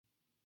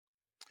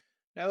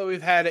Now that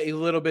we've had a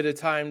little bit of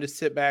time to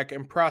sit back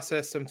and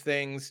process some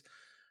things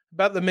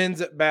about the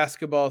men's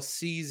basketball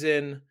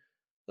season,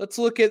 let's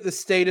look at the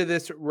state of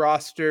this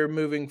roster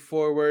moving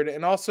forward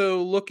and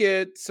also look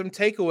at some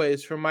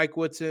takeaways from Mike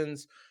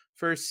Woodson's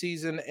first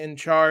season in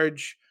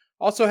charge.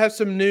 Also, have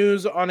some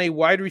news on a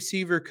wide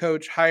receiver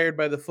coach hired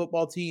by the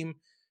football team,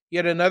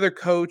 yet another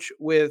coach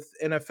with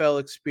NFL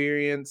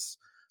experience.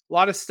 A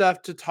lot of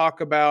stuff to talk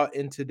about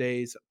in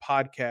today's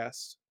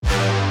podcast.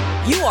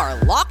 You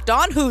are Locked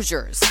On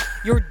Hoosiers,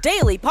 your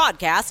daily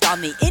podcast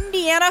on the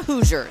Indiana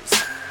Hoosiers.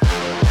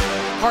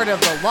 Part of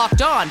the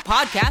Locked On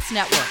Podcast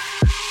Network,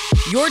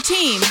 your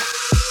team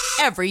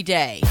every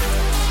day.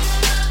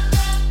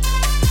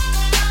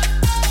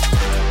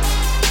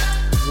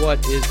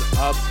 What is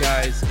up,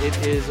 guys? It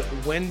is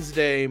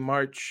Wednesday,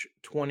 March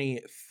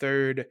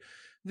 23rd.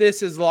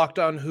 This is Locked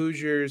On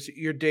Hoosiers,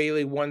 your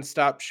daily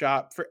one-stop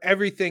shop for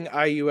everything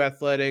IU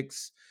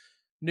athletics.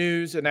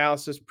 News,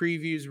 analysis,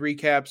 previews,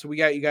 recaps. We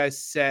got you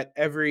guys set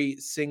every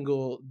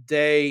single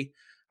day.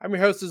 I'm your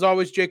host, as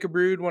always, Jacob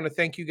Rude. Want to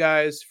thank you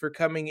guys for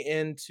coming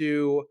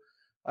into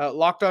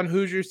Locked On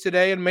Hoosiers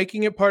today and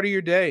making it part of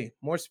your day.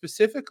 More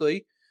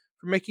specifically,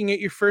 for making it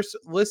your first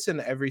listen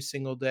every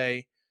single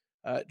day.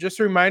 Just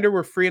a reminder,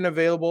 we're free and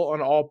available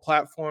on all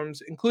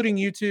platforms, including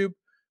YouTube,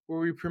 where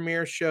we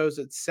premiere shows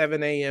at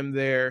 7 a.m.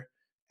 there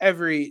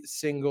every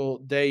single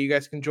day. You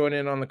guys can join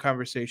in on the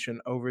conversation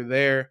over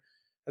there.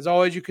 As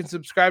always, you can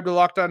subscribe to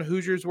Locked On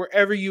Hoosiers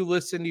wherever you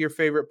listen to your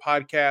favorite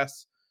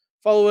podcasts.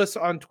 Follow us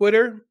on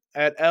Twitter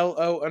at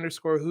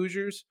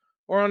LO_Hoosiers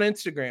or on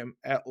Instagram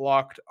at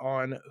Locked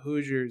On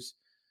Hoosiers.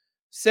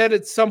 Said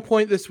at some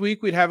point this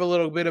week we'd have a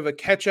little bit of a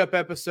catch-up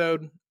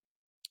episode.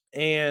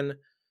 And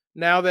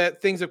now that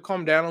things have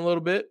calmed down a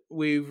little bit,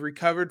 we've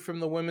recovered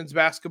from the women's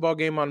basketball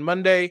game on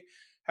Monday.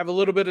 Have a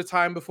little bit of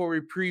time before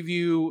we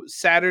preview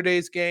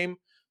Saturday's game.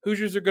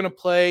 Hoosiers are going to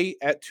play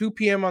at 2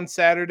 p.m. on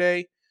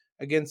Saturday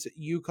against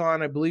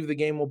UConn. I believe the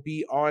game will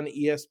be on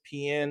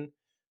ESPN.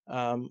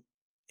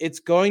 It's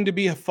going to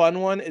be a fun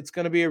one. It's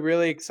going to be a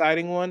really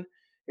exciting one.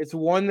 It's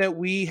one that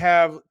we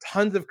have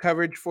tons of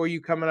coverage for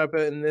you coming up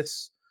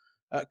this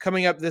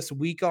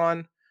week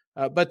on.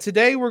 But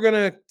today we're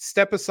going to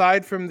step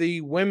aside from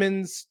the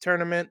women's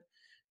tournament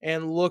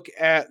and look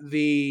at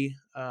the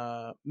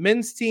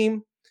men's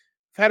team.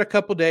 I've had a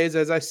couple days,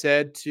 as I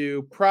said,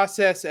 to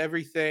process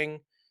everything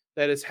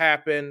that has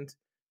happened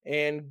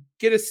and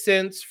get a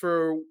sense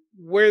for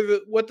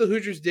what the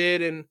Hoosiers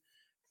did, and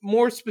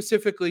more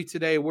specifically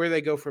today, where they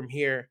go from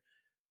here.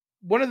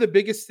 One of the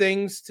biggest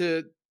things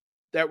that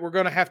we're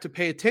going to have to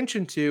pay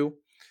attention to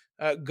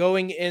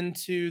going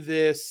into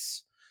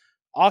this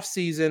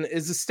offseason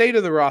is the state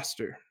of the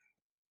roster.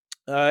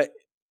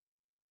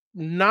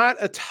 Not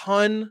a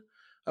ton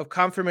of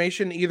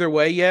confirmation either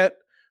way yet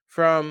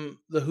from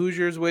the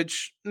Hoosiers,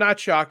 which not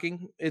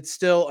shocking. It's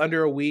still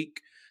under a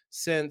week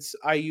since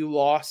IU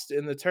lost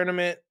in the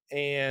tournament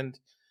and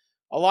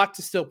a lot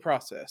to still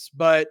process.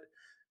 But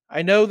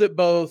I know that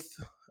both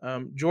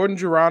Jordan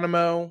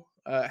Geronimo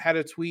had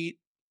a tweet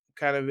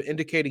kind of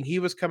indicating he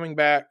was coming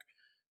back.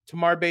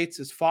 Tamar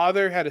Bates'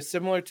 father had a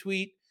similar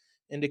tweet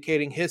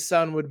indicating his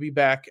son would be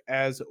back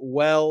as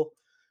well.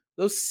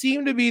 Those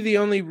seem to be the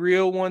only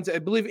real ones. I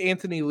believe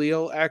Anthony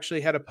Leal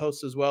actually had a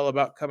post as well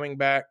about coming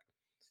back.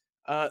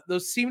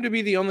 Those seem to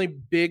be the only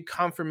big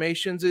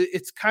confirmations.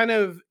 It's kind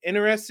of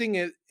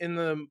interesting in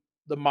the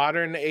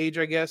modern age,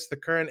 I guess, the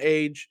current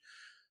age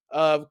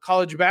of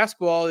college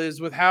basketball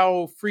is with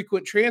how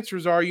frequent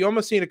transfers are. You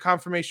almost need a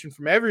confirmation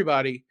from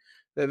everybody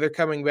that they're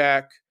coming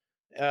back,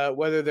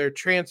 whether they're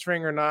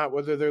transferring or not,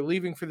 whether they're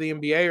leaving for the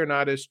NBA or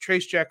not, as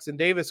Trace Jackson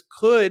Davis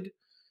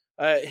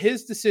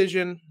his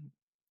decision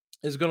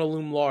is going to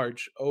loom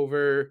large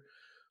over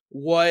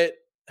what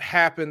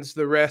happens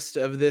the rest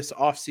of this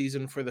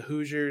offseason for the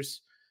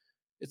Hoosiers.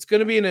 It's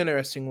going to be an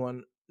interesting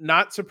one.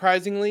 Not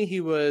surprisingly,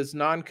 he was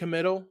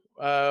non-committal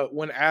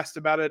when asked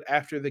about it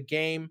after the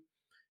game.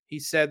 He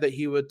said that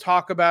he would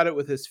talk about it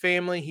with his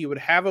family. He would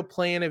have a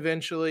plan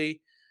eventually.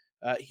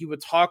 He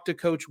would talk to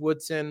Coach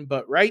Woodson.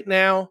 But right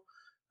now,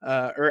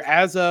 or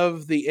as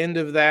of the end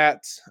of end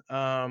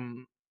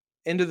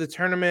of the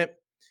tournament,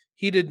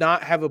 he did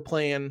not have a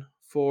plan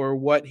for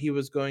what he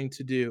was going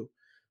to do.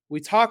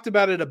 We talked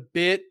about it a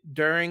bit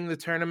during the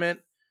tournament.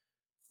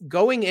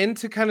 Going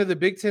into kind of the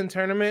Big Ten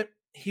tournament,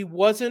 he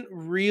wasn't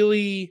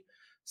really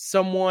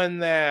someone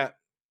that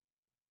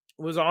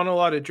was on a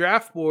lot of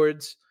draft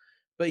boards,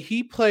 but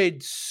he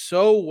played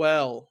so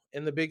well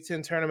in the Big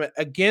Ten tournament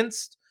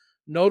against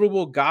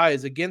notable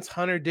guys, against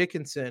Hunter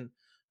Dickinson,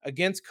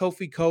 against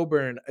Kofi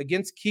Coburn,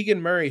 against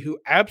Keegan Murray, who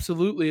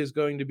absolutely is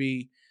going to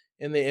be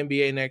in the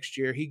NBA next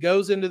year. He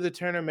goes into the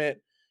tournament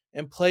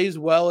and plays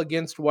well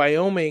against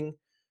Wyoming,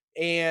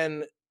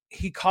 and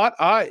he caught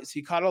eyes.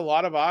 He caught a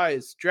lot of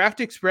eyes. Draft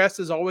Express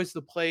is always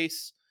the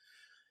place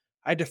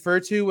I defer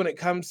to when it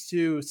comes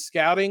to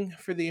scouting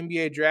for the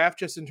NBA draft,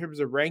 just in terms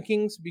of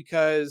rankings,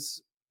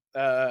 because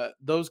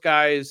those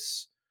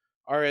guys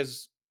are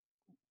as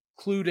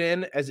clued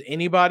in as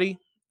anybody,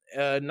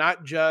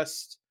 not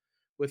just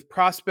with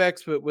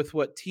prospects, but with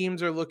what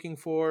teams are looking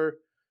for,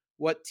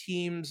 what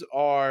teams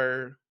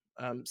are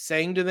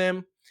saying to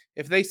them.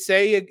 If they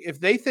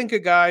think a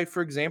guy,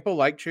 for example,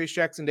 like Trace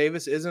Jackson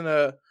Davis isn't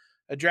a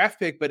draft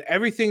pick, but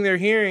everything they're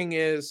hearing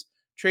is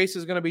Trace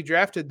is going to be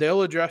drafted,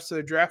 they'll adjust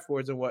their draft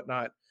boards and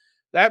whatnot.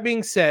 That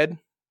being said,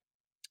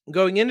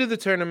 going into the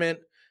tournament,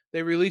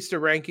 they released a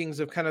rankings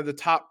of kind of the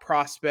top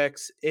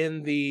prospects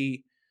in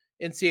the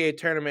NCAA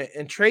tournament,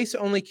 and Trace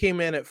only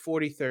came in at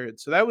 43rd.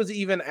 So that was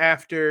even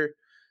after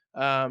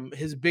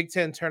his Big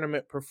Ten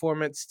tournament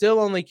performance, still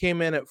only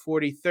came in at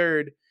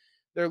 43rd.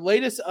 Their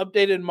latest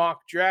updated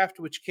mock draft,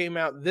 which came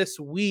out this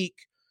week,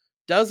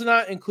 does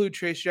not include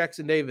Trace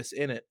Jackson Davis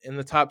in it, in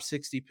the top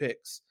 60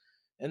 picks.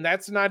 And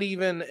that's not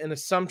even an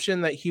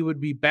assumption that he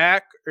would be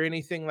back or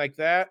anything like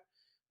that.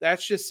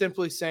 That's just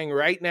simply saying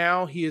right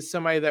now he is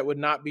somebody that would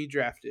not be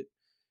drafted.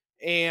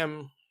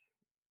 And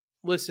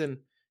listen,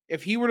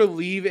 if he were to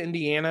leave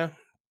Indiana,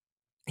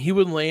 he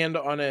would land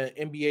on an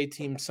NBA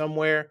team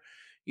somewhere,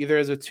 either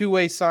as a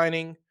two-way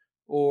signing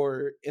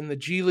or in the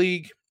G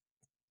League.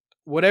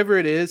 Whatever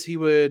it is, he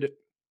would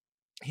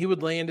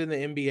land in the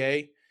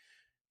NBA.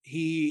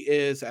 He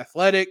is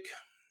athletic.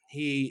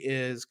 He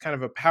is kind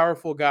of a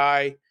powerful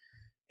guy.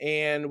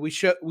 And we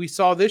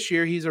saw this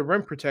year he's a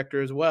rim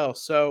protector as well.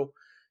 So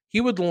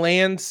he would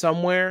land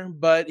somewhere,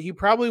 but he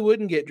probably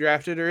wouldn't get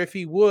drafted, or if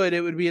he would,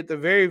 it would be at the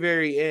very,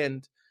 very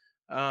end.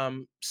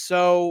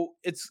 So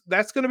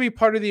that's going to be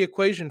part of the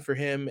equation for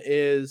him.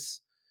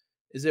 Is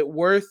it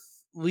worth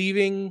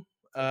leaving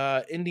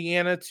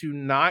Indiana to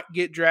not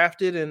get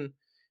drafted and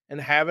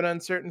have an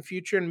uncertain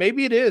future? And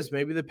maybe it is.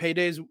 Maybe the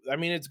paydays. I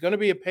mean, it's going to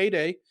be a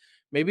payday.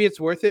 Maybe it's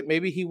worth it.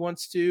 Maybe he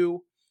wants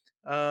to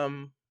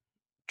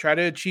try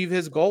to achieve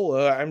his goal.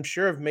 I'm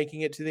sure of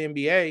making it to the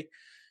NBA.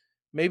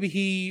 Maybe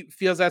he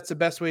feels that's the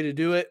best way to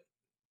do it.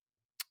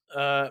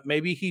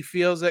 Maybe he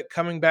feels that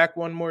coming back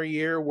one more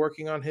year,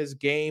 working on his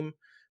game,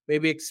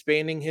 maybe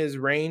expanding his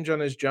range on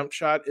his jump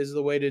shot is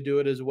the way to do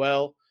it as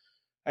well.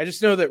 I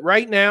just know that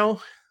right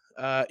now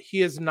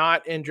he is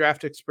not in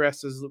Draft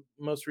Express's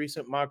most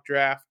recent mock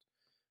draft,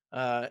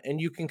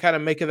 and you can kind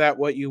of make of that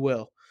what you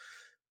will.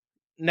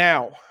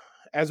 Now,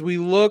 as we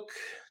look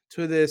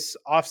to this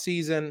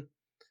offseason,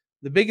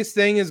 the biggest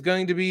thing is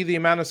going to be the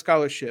amount of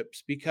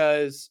scholarships,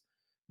 because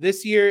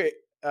this year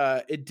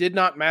it did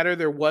not matter.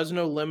 There was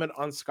no limit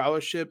on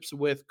scholarships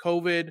with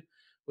COVID,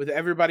 with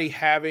everybody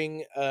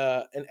having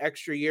an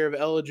extra year of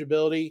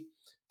eligibility.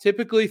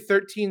 Typically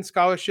 13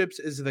 scholarships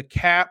is the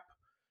cap.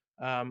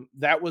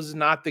 That was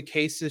not the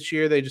case this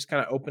year. They just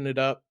kind of opened it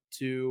up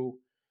to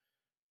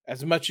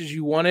as much as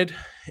you wanted,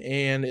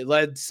 and it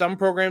led some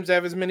programs to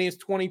have as many as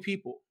 20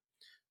 people.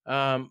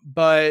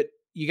 But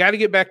you got to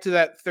get back to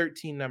that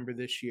 13 number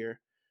this year.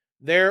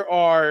 There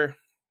are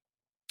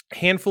a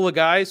handful of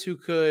guys who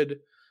could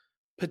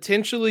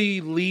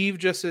potentially leave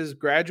just as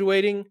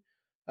graduating.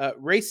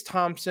 Race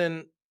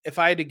Thompson, if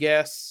I had to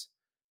guess,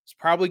 is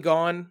probably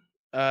gone.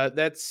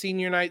 That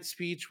senior night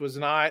speech was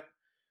not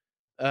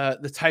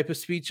the type of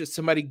speech that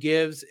somebody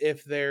gives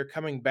if they're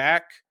coming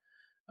back.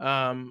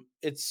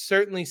 It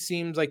certainly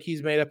seems like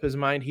he's made up his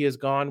mind. He is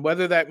gone.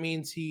 Whether that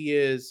means he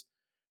is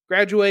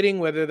graduating,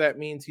 whether that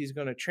means he's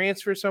going to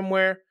transfer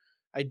somewhere,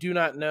 I do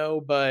not know,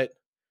 but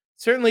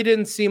certainly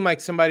didn't seem like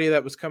somebody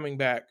that was coming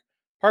back.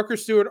 Parker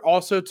Stewart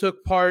also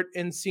took part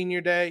in senior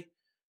day.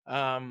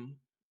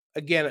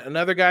 Again,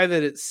 another guy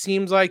that it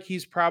seems like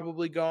he's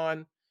probably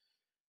gone.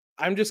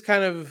 I'm just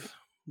kind of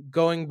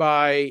going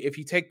by, if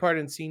you take part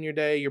in senior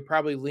day, you're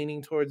probably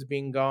leaning towards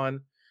being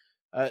gone.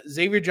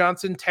 Xavier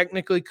Johnson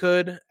technically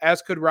could,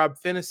 as could Rob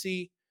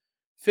Phinisee.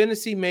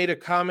 Phinisee made a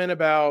comment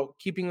about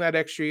keeping that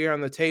extra year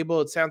on the table.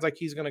 It sounds like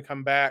he's going to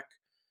come back.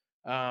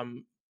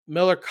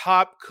 Miller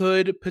Kopp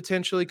could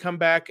potentially come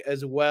back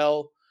as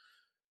well.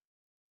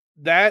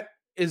 That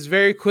is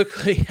very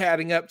quickly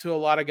adding up to a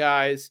lot of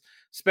guys,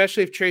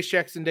 especially if Trace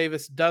Jackson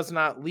Davis does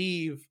not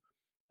leave,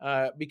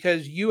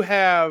 because you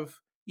have,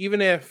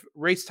 even if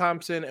Race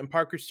Thompson and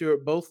Parker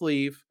Stewart both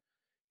leave,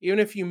 even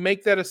if you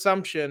make that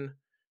assumption,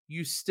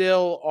 you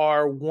still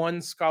are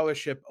one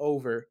scholarship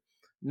over.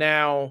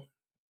 Now,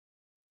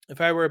 if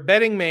I were a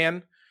betting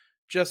man,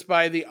 just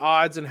by the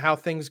odds and how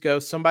things go,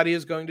 somebody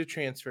is going to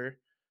transfer.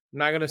 I'm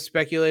not going to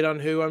speculate on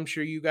who. I'm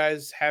sure you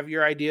guys have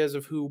your ideas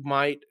of who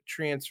might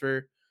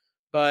transfer,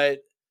 but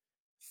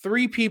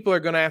 3 people are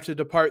going to have to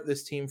depart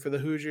this team for the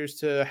Hoosiers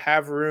to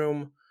have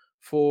room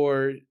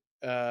for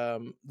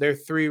their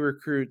 3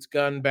 recruits,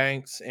 Gunn,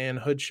 Banks, and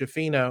Hood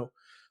Schifino.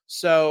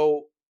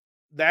 So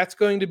that's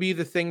going to be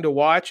the thing to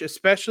watch,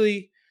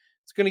 especially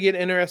it's going to get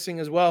interesting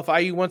as well.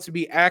 If IU wants to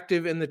be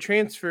active in the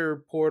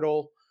transfer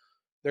portal,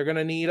 they're going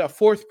to need a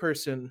 4th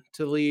person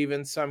to leave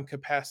in some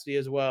capacity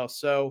as well.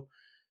 So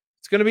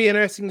it's going to be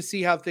interesting to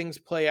see how things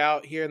play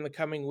out here in the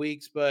coming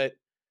weeks, but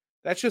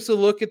that's just a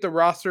look at the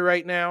roster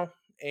right now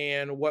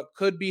and what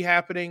could be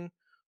happening,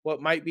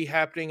 what might be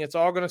happening. It's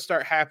all going to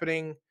start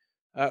happening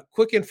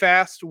quick and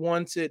fast.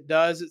 Once it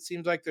does, it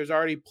seems like there's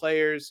already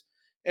players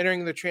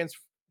entering the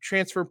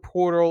transfer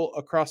portal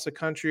across the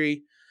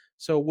country.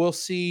 So we'll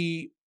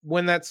see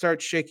when that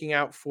starts shaking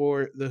out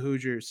for the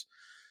Hoosiers.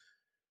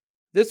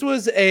 This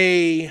was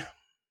a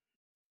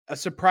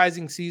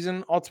surprising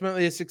season,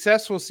 ultimately a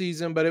successful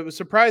season, but it was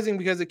surprising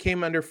because it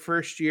came under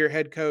first-year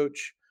head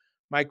coach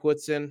Mike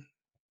Woodson.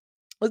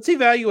 Let's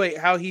evaluate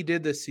how he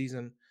did this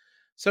season.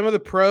 Some of the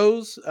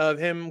pros of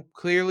him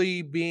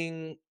clearly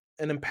being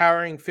an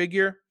empowering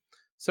figure.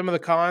 Some of the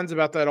cons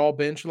about that all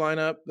bench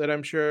lineup that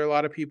I'm sure a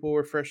lot of people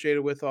were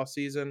frustrated with all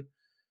season.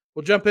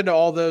 We'll jump into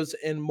all those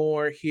and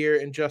more here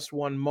in just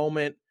one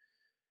moment.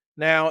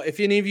 Now, if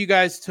any of you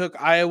guys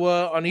took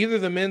Iowa on either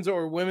the men's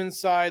or women's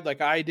side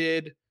like I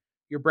did,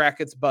 your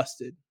bracket's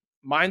busted.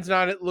 Mine's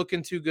not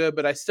looking too good,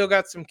 but I still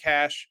got some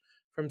cash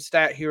from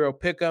Stat Hero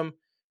Pick'em.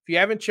 If you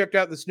haven't checked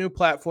out this new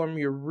platform,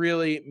 you're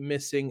really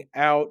missing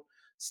out.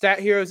 Stat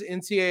Hero's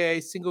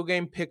NCAA single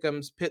game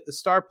pick'ems pit the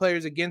star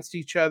players against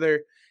each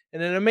other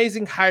in an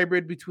amazing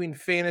hybrid between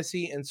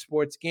fantasy and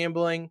sports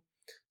gambling.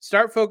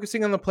 Start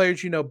focusing on the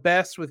players you know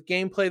best with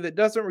gameplay that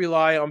doesn't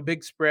rely on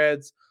big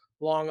spreads,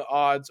 long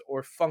odds,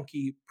 or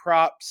funky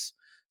props.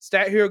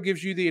 Stat Hero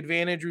gives you the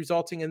advantage,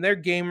 resulting in their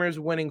gamers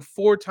winning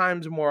 4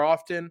 times more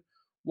often.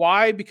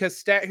 Why? Because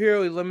Stat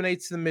Hero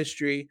eliminates the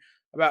mystery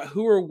about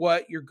who or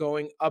what you're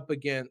going up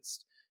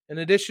against. In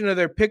addition to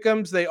their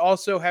pick'ems, they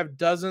also have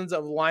dozens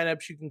of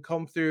lineups you can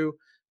comb through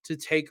to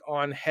take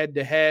on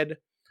head-to-head.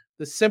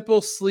 The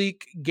simple,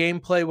 sleek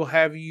gameplay will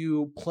have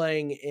you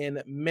playing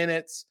in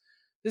minutes.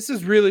 This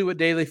is really what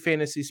daily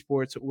fantasy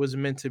sports was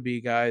meant to be,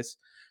 guys.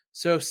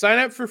 So sign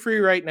up for free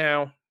right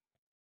now.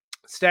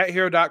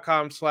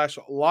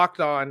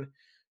 StatHero.com/lockedon.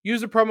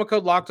 Use the promo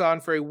code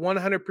LOCKEDON for a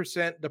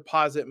 100%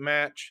 deposit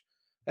match.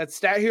 That's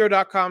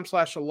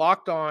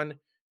StatHero.com/lockedon.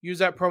 Use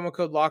that promo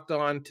code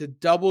LOCKEDON to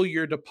double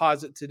your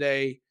deposit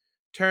today.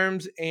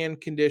 Terms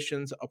and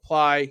conditions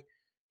apply.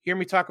 Hear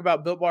me talk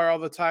about Built Bar all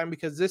the time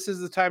because this is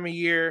the time of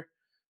year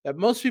that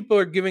most people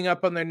are giving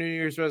up on their New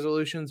Year's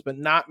resolutions, but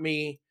not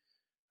me.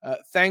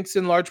 Thanks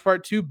in large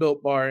part to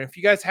Built Bar. If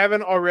you guys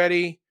haven't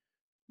already,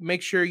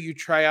 make sure you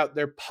try out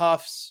their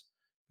puffs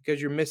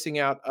because you're missing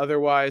out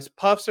otherwise.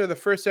 Puffs are the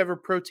first ever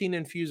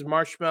protein-infused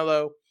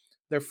marshmallow.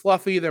 They're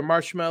fluffy, they're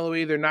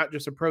marshmallowy, they're not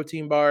just a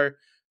protein bar.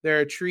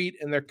 They're a treat,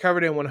 and they're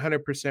covered in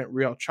 100%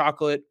 real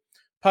chocolate.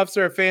 Puffs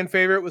are a fan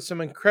favorite with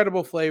some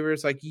incredible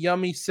flavors like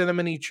yummy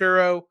cinnamony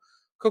churro,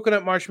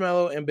 coconut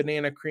marshmallow, and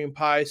banana cream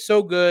pie.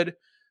 So good,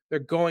 they're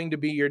going to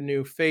be your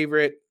new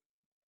favorite.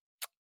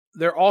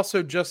 They're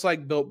also just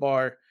like Built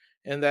Bar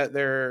in that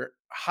they're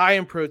high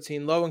in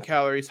protein, low in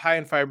calories, high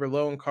in fiber,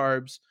 low in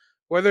carbs.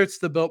 Whether it's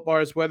the Built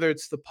Bars, whether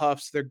it's the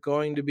Puffs, they're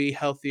going to be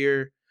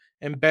healthier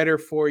and better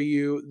for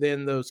you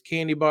than those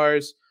candy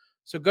bars.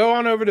 So go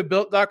on over to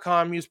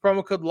Built.com, use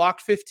promo code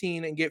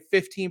LOCKED15 and get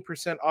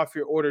 15% off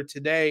your order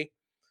today.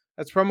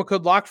 That's promo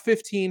code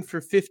LOCKED15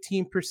 for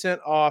 15%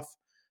 off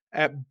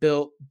at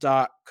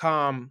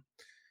Built.com.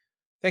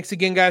 Thanks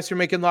again, guys, for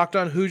making Locked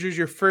On Hoosiers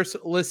your first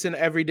listen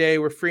every day.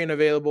 We're free and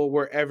available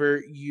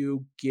wherever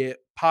you get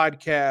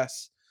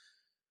podcasts.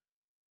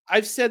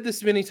 I've said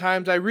this many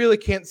times. I really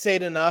can't say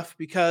it enough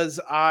because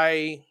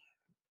I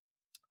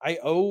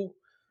owe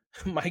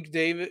Mike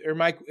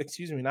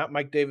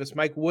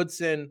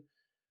Woodson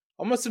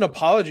almost an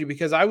apology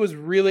because I was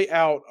really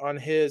out on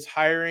his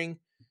hiring.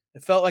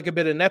 It felt like a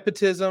bit of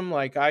nepotism,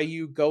 like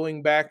IU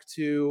going back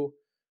to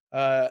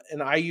an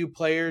IU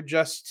player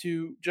just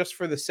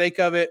for the sake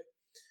of it.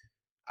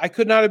 I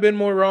could not have been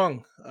more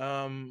wrong.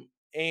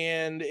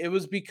 And it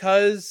was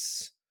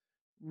because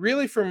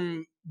really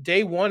from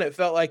day one, it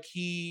felt like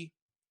he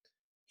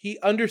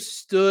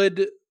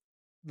understood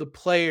the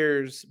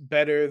players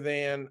better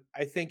than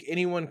I think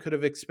anyone could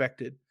have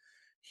expected.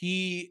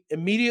 He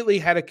immediately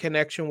had a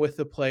connection with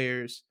the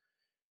players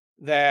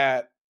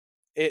that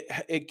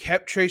it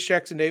kept Trace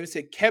Jackson Davis.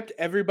 It kept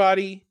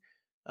everybody.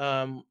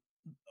 Well,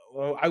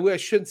 I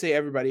shouldn't say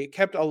everybody. It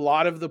kept a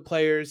lot of the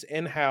players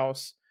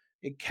in-house.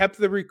 It kept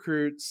the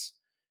recruits,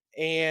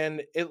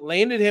 and it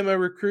landed him a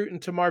recruit in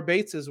Tamar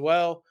Bates as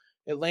well.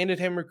 It landed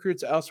him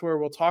recruits elsewhere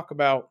we'll talk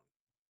about.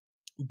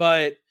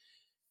 But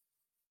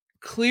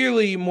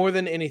clearly, more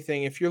than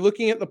anything, if you're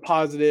looking at the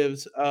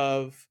positives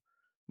of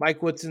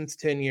Mike Woodson's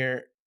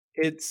tenure,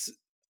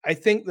 I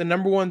think the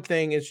number one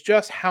thing is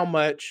just how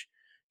much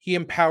he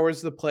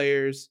empowers the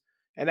players,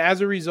 and as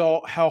a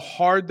result, how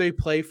hard they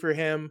play for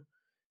him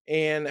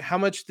and how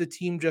much the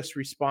team just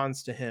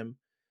responds to him.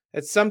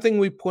 It's something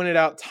we pointed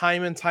out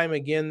time and time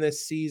again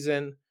this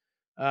season,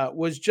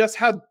 was just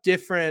how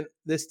different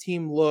this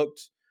team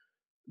looked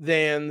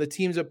than the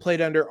teams that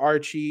played under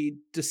Archie,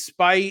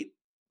 despite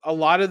a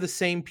lot of the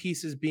same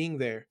pieces being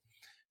there.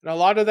 And a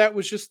lot of that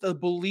was just a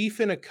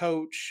belief in a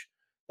coach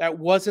that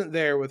wasn't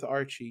there with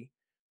Archie.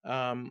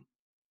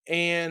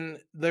 And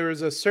there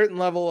was a certain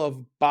level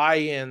of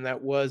buy-in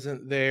that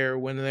wasn't there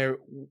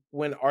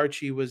when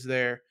Archie was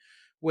there,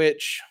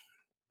 which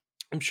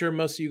I'm sure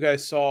most of you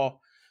guys saw.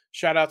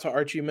 Shout out to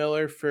Archie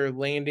Miller for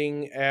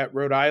landing at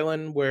Rhode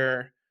Island,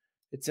 where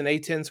it's an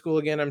A-10 school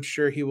again. I'm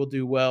sure he will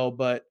do well,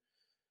 but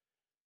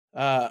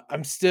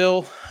I'm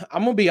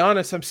going to be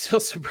honest, I'm still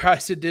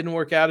surprised it didn't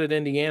work out at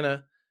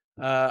Indiana.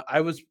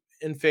 I was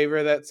in favor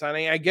of that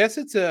signing. I guess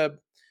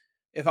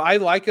if I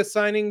like a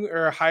signing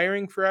or a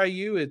hiring for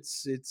IU,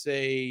 it's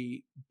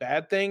a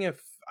bad thing.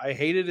 If I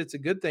hate it, it's a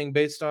good thing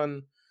based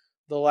on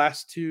the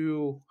last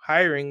two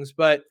hirings.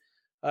 But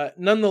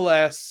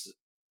nonetheless,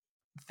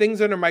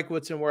 things under Mike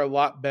Woodson were a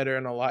lot better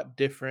and a lot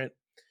different.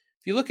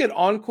 If you look at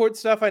on-court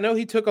stuff, I know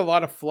he took a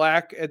lot of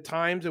flack at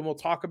times, and we'll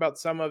talk about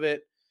some of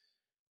it.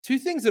 Two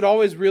things that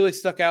always really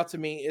stuck out to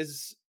me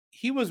is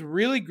he was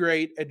really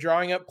great at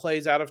drawing up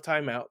plays out of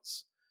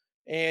timeouts.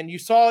 And you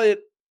saw it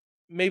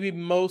maybe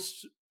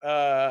most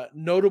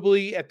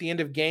notably at the end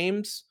of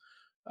games.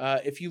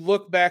 If you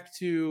look back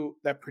to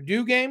that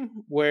Purdue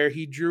game where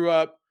he drew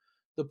up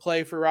the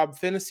play for Rob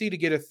Finney to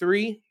get a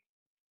three,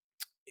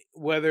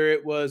 whether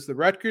it was the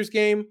Rutgers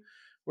game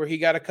where he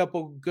got a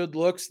couple good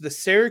looks, the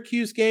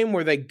Syracuse game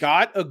where they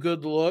got a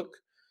good look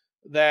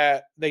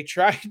that they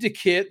tried to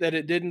get that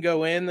it didn't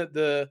go in, that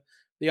the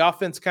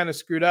offense kind of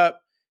screwed up.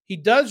 He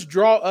does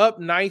draw up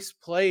nice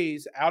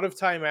plays out of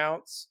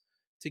timeouts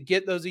to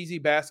get those easy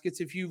baskets.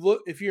 If you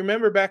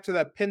remember back to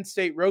that Penn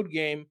State road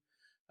game,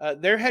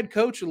 their head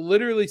coach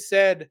literally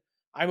said,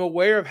 "I'm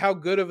aware of how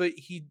good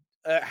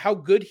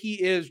he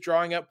is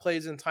drawing up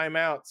plays in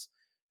timeouts,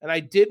 and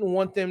I didn't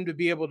want them to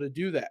be able to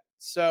do that."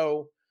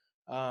 So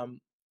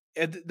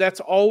that's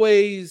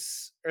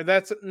always, or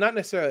that's not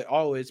necessarily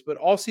always, but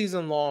all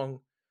season long,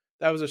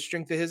 that was a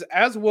strength of his,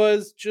 as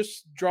was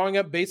just drawing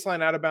up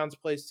baseline out of bounds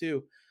plays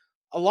too.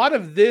 A lot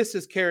of this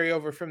is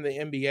carryover from the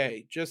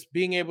NBA, just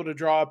being able to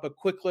draw up a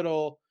quick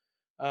little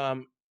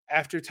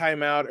after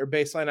timeout or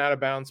baseline out of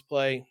bounds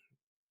play.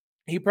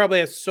 He probably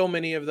has so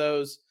many of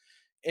those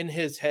in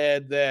his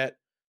head that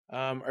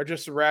are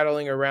just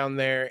rattling around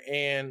there.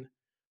 And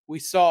we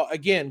saw,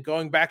 again,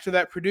 going back to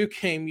that Purdue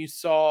game, you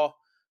saw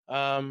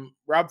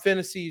Rob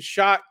Finney's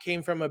shot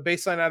came from a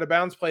baseline out of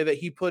bounds play that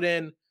he put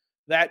in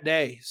that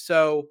day.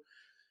 So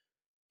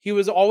he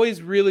was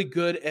always really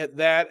good at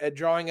that, at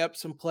drawing up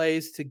some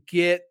plays to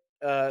get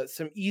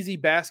some easy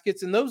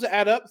baskets. And those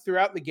add up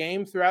throughout the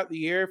game, throughout the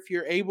year. If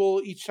you're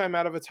able each time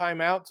out of a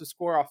timeout to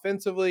score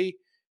offensively,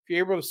 if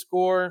you're able to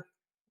score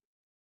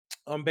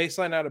on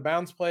baseline out of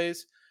bounds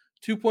plays,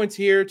 2 points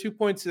here, 2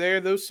 points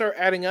there, those start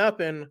adding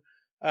up. And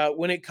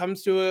when it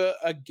comes to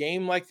a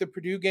game like the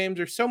Purdue games,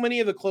 or so many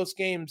of the close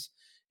games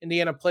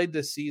Indiana played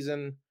this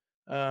season,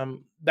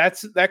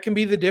 that can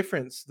be the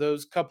difference.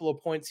 Those couple of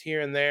points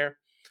here and there.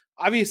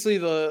 Obviously,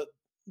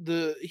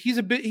 he's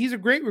a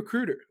great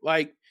recruiter.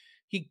 Like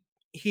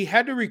he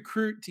had to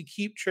recruit to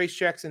keep Trace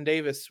Jackson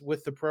Davis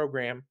with the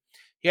program.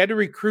 He had to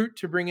recruit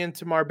to bring in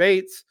Tamar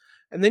Bates,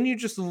 and then you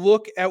just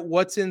look at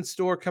what's in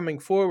store coming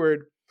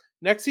forward.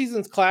 Next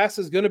season's class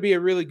is going to be a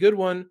really good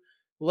one,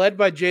 led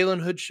by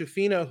Jalen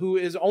Hood-Schifino, who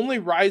is only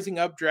rising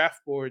up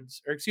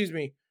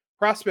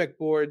prospect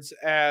boards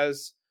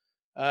as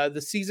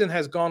the season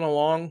has gone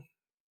along.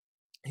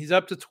 He's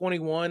up to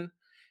 21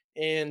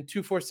 in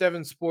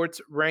 247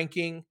 Sports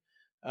ranking.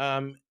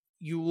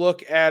 You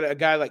look at a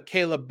guy like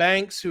Caleb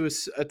Banks, who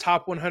is a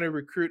top 100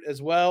 recruit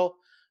as well,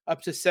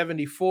 up to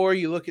 74.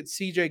 You look at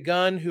CJ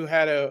Gunn, who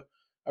had a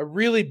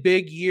really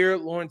big year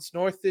at Lawrence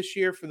North this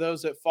year. For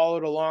those that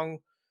followed along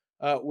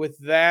with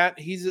that,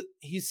 he's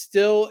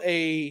still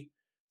a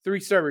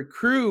 3-star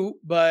recruit,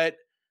 but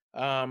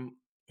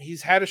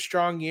he's had a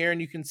strong year,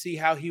 and you can see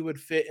how he would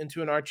fit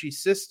into an Archie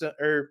system,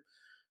 or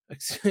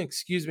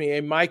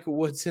a Mike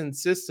Woodson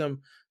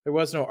system. There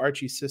was no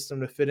Archie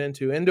system to fit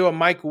into a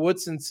Mike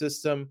Woodson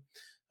system.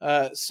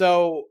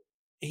 So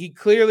he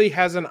clearly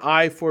has an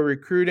eye for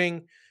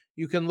recruiting.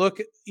 You can look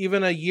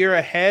even a year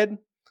ahead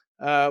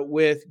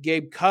with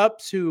Gabe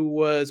Cupps, who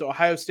was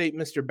Ohio State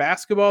Mr.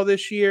 Basketball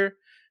this year.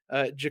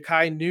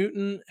 Ja'Kai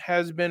Newton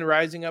has been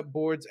rising up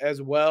boards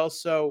as well.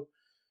 So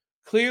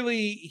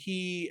clearly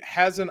he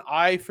has an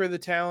eye for the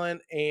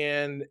talent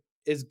and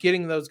is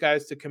getting those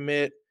guys to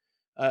commit.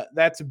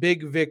 That's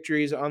big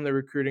victories on the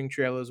recruiting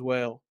trail as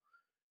well.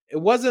 It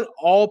wasn't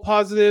all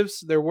positives.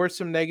 There were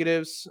some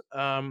negatives.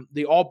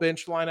 The all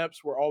bench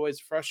lineups were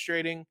always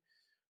frustrating.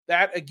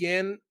 That,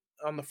 again,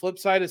 on the flip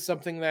side, is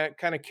something that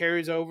kind of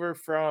carries over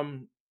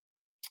from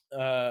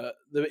the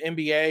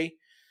NBA.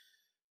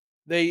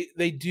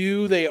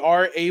 They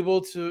are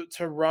able to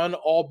run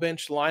all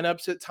bench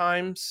lineups at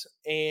times.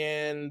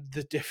 And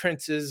the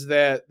difference is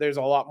that there's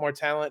a lot more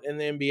talent in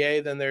the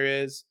NBA than there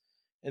is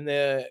in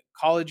the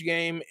college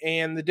game.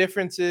 And the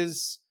difference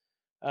is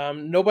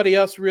nobody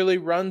else really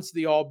runs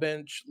the all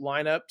bench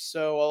lineup.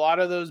 So a lot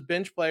of those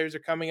bench players are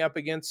coming up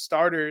against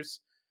starters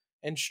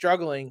and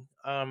struggling.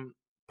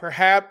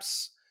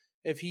 Perhaps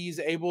if he's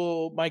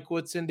able, Mike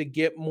Woodson, to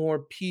get more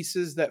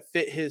pieces that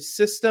fit his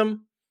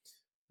system,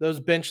 those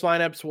bench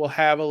lineups will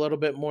have a little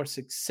bit more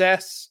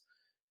success.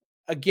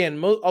 Again,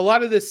 a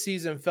lot of this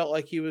season felt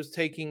like he was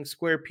taking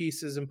square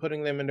pieces and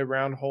putting them into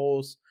round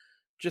holes,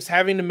 just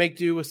having to make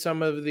do with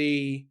some of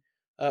the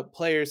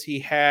players he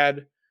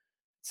had.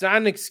 It's not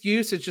an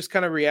excuse. It's just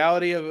kind of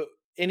reality of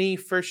any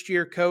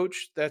first-year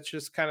coach. That's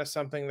just kind of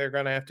something they're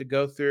going to have to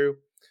go through.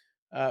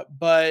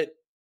 But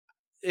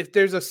if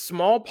there's a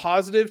small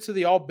positive to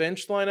the all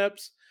bench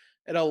lineups,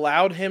 It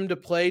allowed him to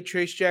play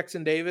Trace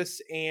Jackson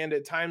Davis and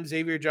at times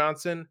Xavier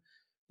Johnson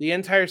the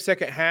entire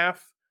second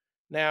half.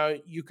 Now,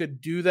 you could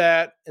do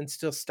that and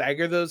still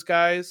stagger those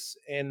guys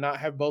and not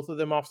have both of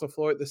them off the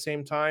floor at the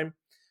same time.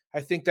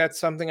 I think that's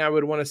something I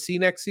would want to see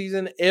next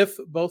season if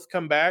both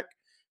come back,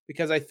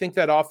 because I think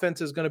that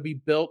offense is going to be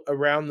built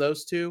around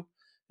those two.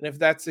 And if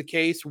that's the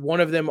case, one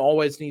of them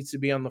always needs to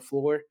be on the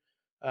floor.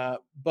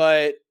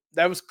 But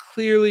that was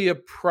clearly a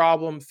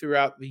problem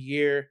throughout the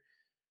year.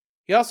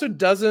 He also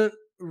doesn't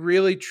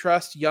really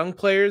trust young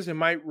players and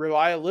might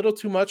rely a little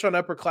too much on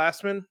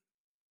upperclassmen.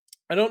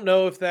 I don't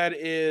know if that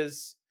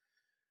is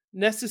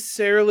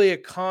necessarily a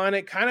con.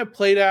 It kind of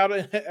played out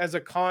as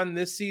a con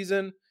this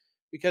season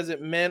because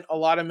it meant a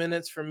lot of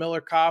minutes for Miller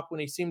Kopp when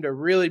he seemed to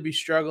really be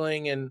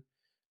struggling and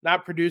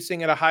not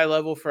producing at a high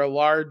level for a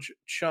large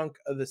chunk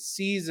of the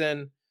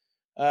season.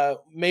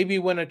 Maybe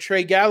when a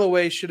Trey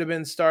Galloway should have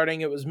been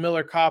starting, it was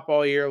Miller Kopp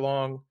all year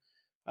long.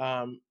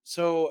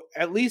 So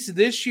at least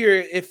this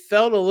year, it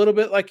felt a little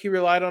bit like he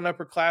relied on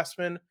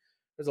upperclassmen.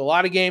 There's a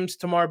lot of games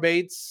Tamar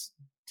Bates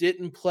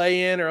didn't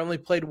play in or only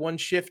played one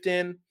shift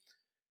in.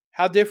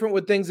 How different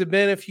would things have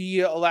been if he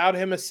allowed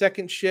him a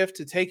second shift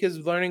to take his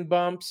learning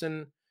bumps,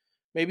 and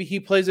maybe he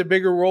plays a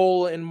bigger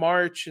role in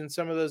March in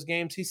some of those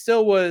games? He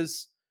still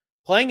was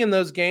playing in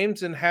those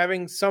games and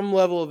having some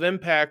level of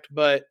impact,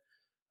 but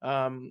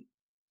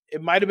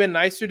it might have been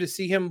nicer to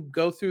see him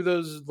go through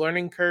those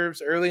learning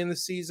curves early in the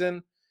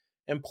season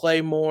and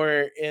play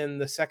more in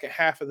the second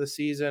half of the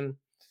season.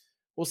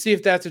 We'll see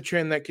if that's a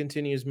trend that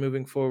continues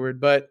moving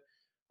forward. But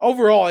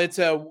overall, it's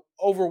a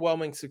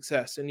overwhelming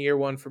success in year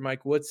one for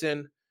Mike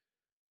Woodson.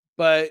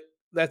 But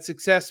that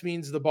success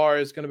means the bar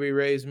is going to be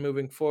raised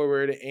moving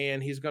forward,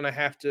 and he's going to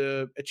have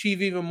to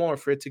achieve even more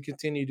for it to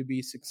continue to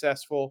be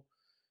successful.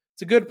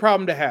 It's a good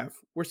problem to have.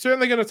 We're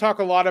certainly going to talk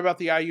a lot about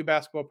the IU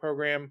basketball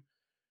program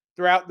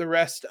throughout the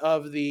rest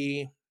of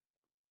the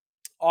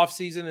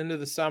offseason into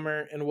the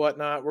summer and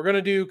whatnot. We're going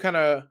to do kind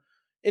of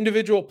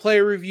individual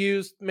player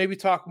reviews, maybe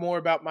talk more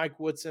about Mike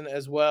Woodson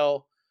as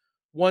well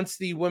once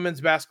the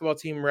women's basketball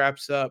team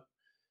wraps up.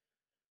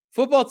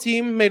 Football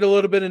team made a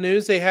little bit of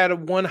news. They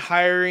had one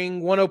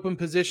open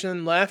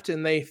position left,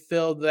 and they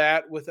filled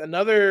that with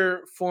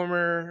another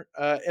former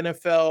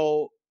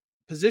NFL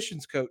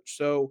positions coach.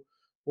 So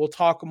we'll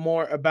talk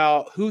more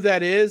about who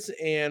that is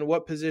and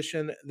what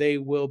position they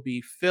will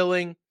be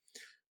filling.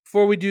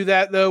 Before we do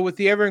that, though, with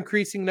the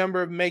ever-increasing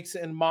number of makes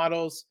and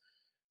models,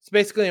 it's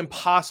basically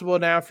impossible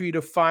now for you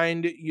to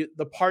find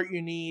the part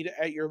you need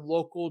at your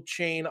local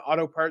chain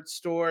auto parts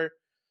store.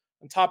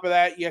 On top of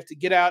that, you have to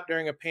get out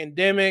during a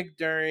pandemic,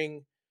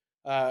 during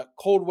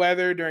cold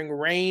weather, during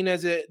rain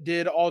as it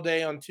did all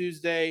day on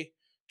Tuesday,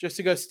 just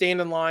to go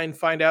stand in line,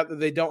 find out that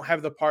they don't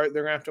have the part.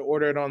 They're going to have to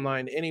order it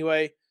online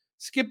anyway.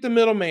 Skip the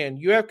middleman.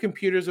 You have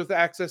computers with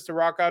access to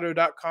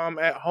rockauto.com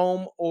at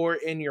home or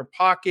in your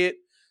pocket.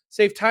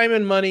 Save time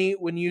and money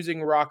when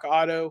using Rock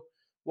Auto.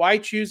 Why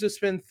choose to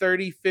spend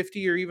 30,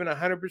 50, or even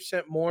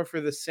 100% more for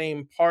the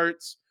same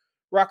parts?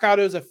 Rock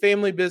Auto is a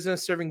family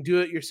business serving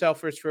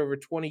do-it-yourselfers for over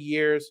 20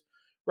 years.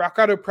 Rock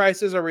Auto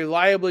prices are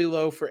reliably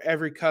low for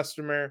every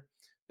customer.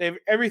 They have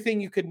everything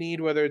you could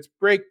need, whether it's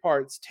brake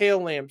parts, tail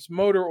lamps,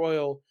 motor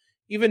oil,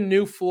 even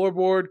new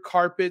floorboard,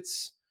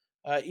 carpets,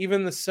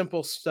 even the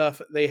simple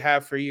stuff they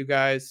have for you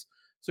guys.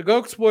 So go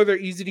explore their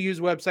easy-to-use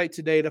website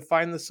today to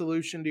find the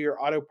solution to your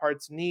auto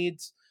parts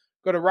needs.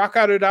 Go to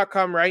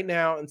rockauto.com right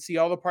now and see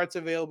all the parts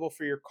available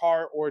for your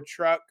car or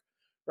truck.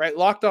 Right,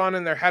 locked on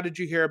in their How Did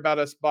You Hear About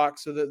Us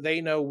box so that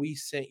they know we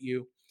sent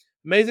you.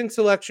 Amazing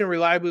selection,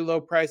 reliably low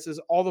prices,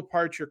 all the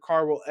parts your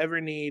car will ever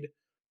need.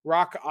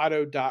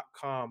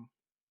 rockauto.com.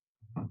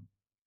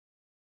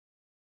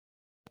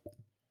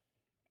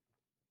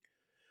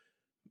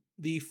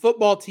 The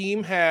football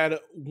team had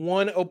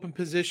one open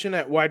position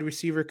at wide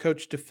receiver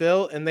coach to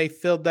fill, and they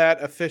filled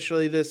that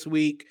officially this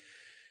week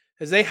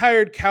as they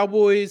hired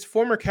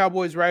former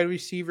Cowboys wide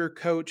receiver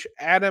coach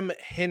Adam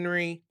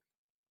Henry.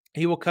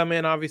 He will come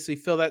in, obviously,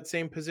 fill that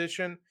same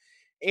position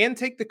and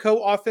take the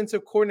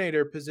co-offensive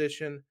coordinator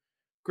position.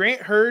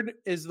 Grant Hurd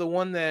is the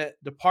one that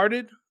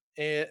departed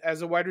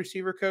as a wide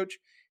receiver coach.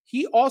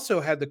 He also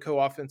had the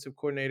co-offensive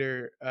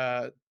coordinator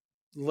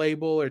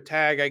label or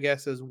tag, I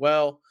guess, as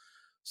well.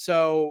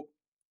 So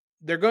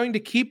they're going to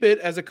keep it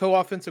as a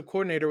co-offensive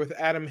coordinator with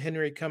Adam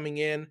Henry coming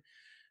in.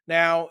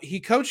 Now, he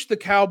coached the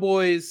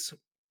Cowboys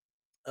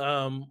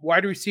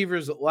wide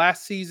receivers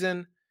last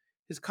season.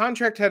 His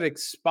contract had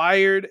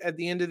expired at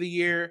the end of the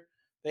year.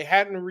 They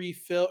hadn't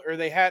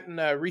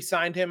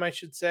re-signed him, I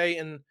should say.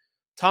 And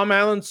Tom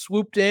Allen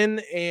swooped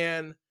in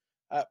and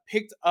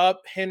picked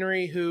up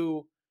Henry,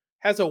 who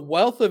has a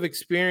wealth of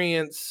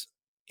experience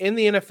in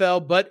the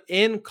NFL, but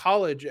in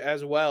college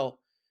as well.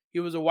 He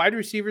was a wide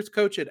receivers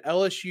coach at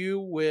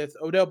LSU with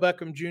Odell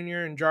Beckham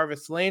Jr. and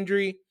Jarvis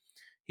Landry.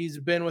 He's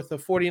been with the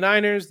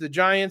 49ers, the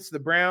Giants, the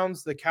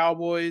Browns, the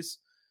Cowboys.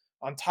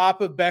 On top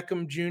of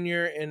Beckham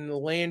Jr. and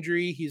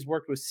Landry, he's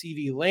worked with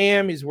CeeDee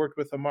Lamb. He's worked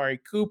with Amari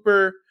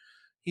Cooper.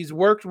 He's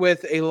worked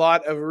with a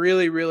lot of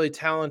really, really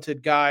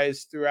talented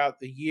guys throughout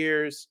the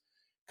years.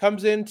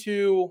 Comes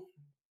into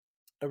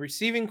a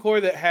receiving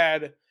core that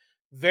had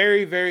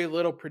very, very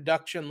little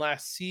production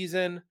last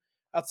season.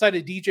 Outside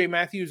of DJ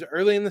Matthews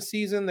early in the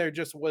season, there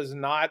just was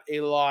not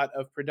a lot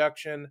of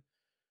production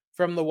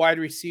from the wide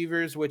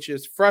receivers, which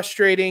is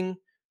frustrating,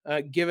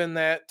 given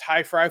that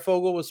Ty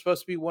Freifogel was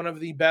supposed to be one of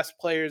the best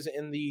players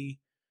in the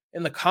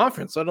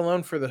conference, let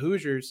alone for the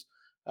Hoosiers.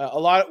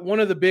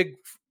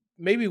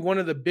 Maybe one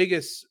of the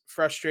biggest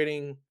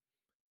frustrating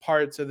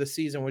parts of the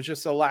season was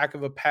just a lack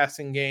of a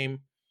passing game.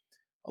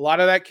 A lot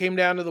of that came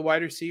down to the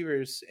wide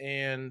receivers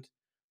and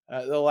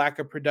the lack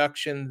of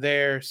production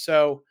there.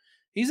 So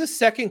he's a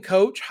second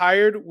coach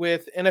hired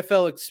with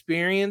NFL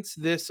experience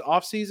this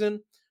offseason,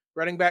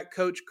 running back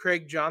coach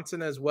Craig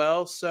Johnson as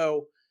well.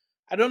 So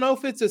I don't know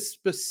if it's a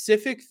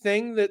specific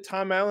thing that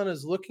Tom Allen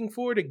is looking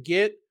for to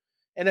get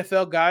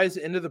NFL guys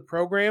into the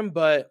program,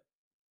 but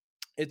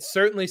it's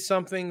certainly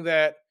something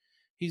that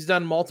he's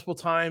done multiple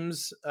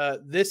times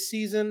this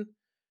season.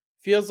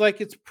 Feels like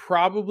it's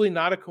probably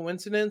not a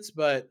coincidence,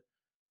 but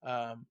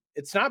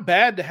it's not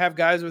bad to have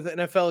guys with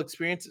NFL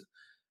experience.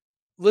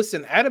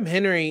 Listen, Adam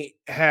Henry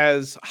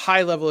has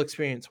high-level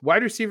experience.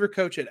 Wide receiver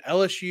coach at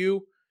LSU,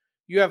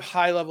 you have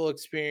high-level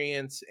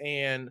experience,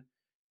 and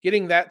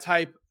getting that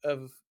type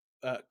of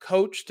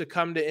coach to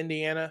come to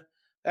Indiana,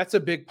 that's a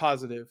big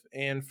positive.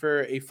 And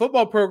for a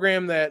football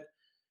program that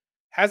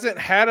hasn't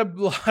had a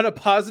lot of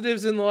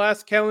positives in the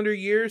last calendar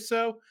year or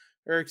so,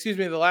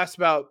 the last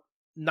about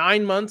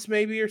 9 months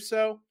maybe or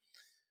so,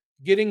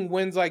 getting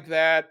wins like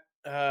that,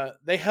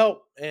 they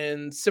help.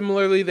 And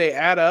similarly, they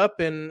add up,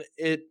 and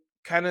it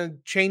kind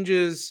of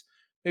changes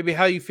maybe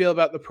how you feel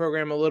about the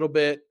program a little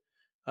bit.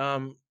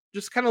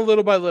 Just kind of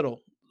little by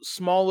little,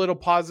 small little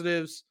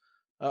positives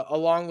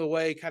along the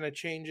way kind of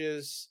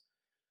changes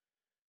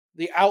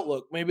the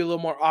outlook, maybe a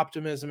little more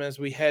optimism as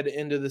we head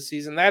into the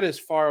season. That is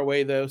far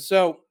away, though.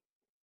 So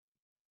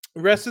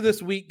the rest of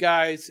this week,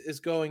 guys, is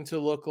going to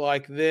look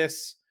like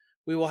this.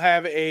 We will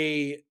have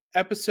a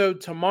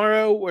episode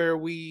tomorrow where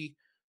we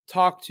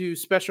talk to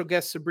special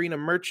guest Sabrina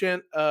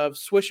Merchant of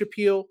Swish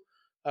Appeal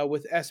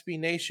with SB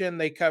Nation.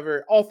 They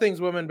cover all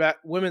things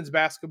women's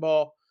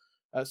basketball.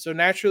 So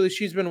naturally,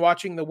 she's been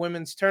watching the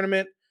women's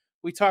tournament.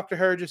 We talked to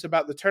her just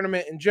about the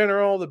tournament in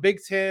general, the Big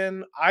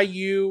Ten,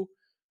 IU,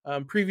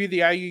 preview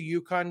the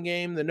IU UConn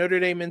game, the Notre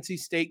Dame NC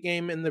State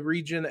game in the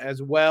region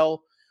as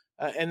well,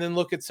 and then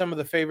look at some of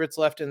the favorites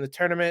left in the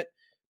tournament.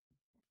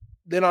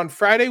 Then on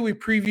Friday, we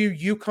preview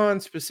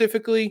UConn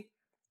specifically.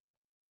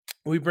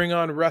 We bring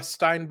on Russ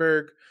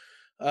Steinberg.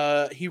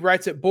 He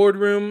writes at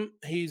Boardroom.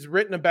 He's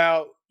written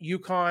about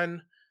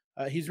UConn.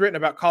 He's written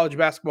about college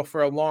basketball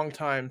for a long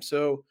time.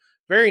 So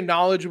very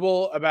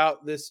knowledgeable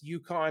about this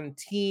UConn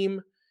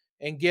team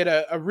and get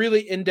a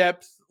really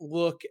in-depth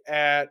look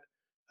at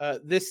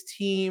this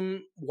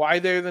team, why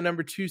they're the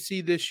number 2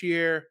 seed this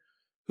year,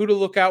 who to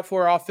look out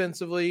for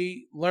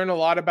offensively, learn a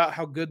lot about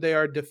how good they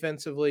are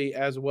defensively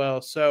as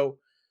well. So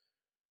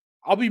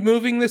I'll be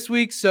moving this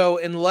week, so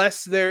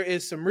unless there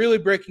is some really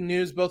breaking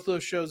news, both of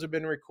those shows have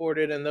been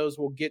recorded, and those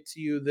will get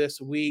to you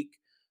this week.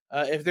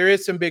 If there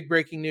is some big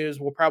breaking news,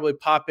 we'll probably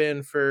pop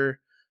in for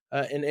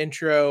an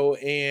intro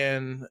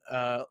and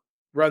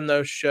run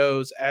those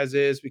shows as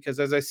is, because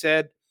as I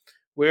said,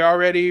 we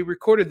already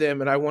recorded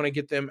them, and I want to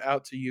get them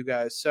out to you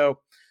guys. So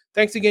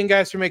thanks again,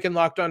 guys, for making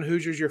Locked On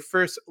Hoosiers your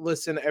first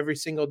listen every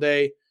single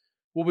day.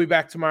 We'll be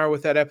back tomorrow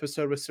with that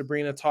episode with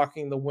Sabrina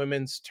talking the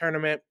women's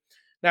tournament.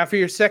 Now, for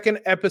your second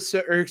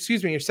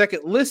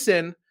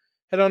listen,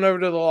 head on over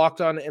to the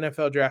Locked On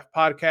NFL Draft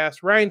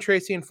podcast. Ryan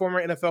Tracy and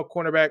former NFL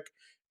cornerback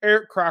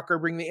Eric Crocker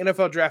bring the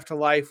NFL Draft to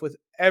life with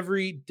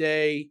every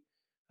day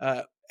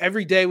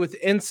with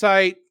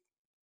insight,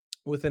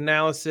 with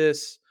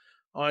analysis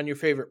on your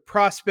favorite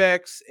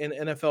prospects and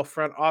NFL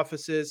front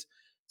offices.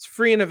 It's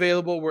free and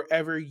available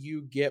wherever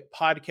you get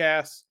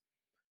podcasts.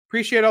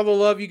 Appreciate all the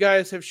love you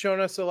guys have shown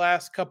us the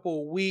last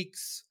couple of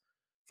weeks.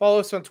 Follow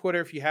us on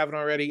Twitter if you haven't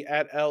already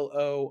at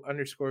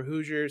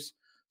 @LO_Hoosiers.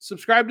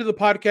 Subscribe to the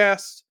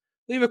podcast.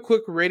 Leave a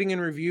quick rating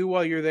and review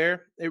while you're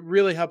there. It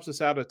really helps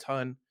us out a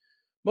ton.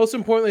 Most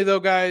importantly,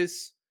 though,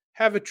 guys,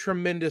 have a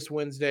tremendous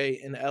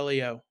Wednesday in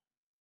LEO.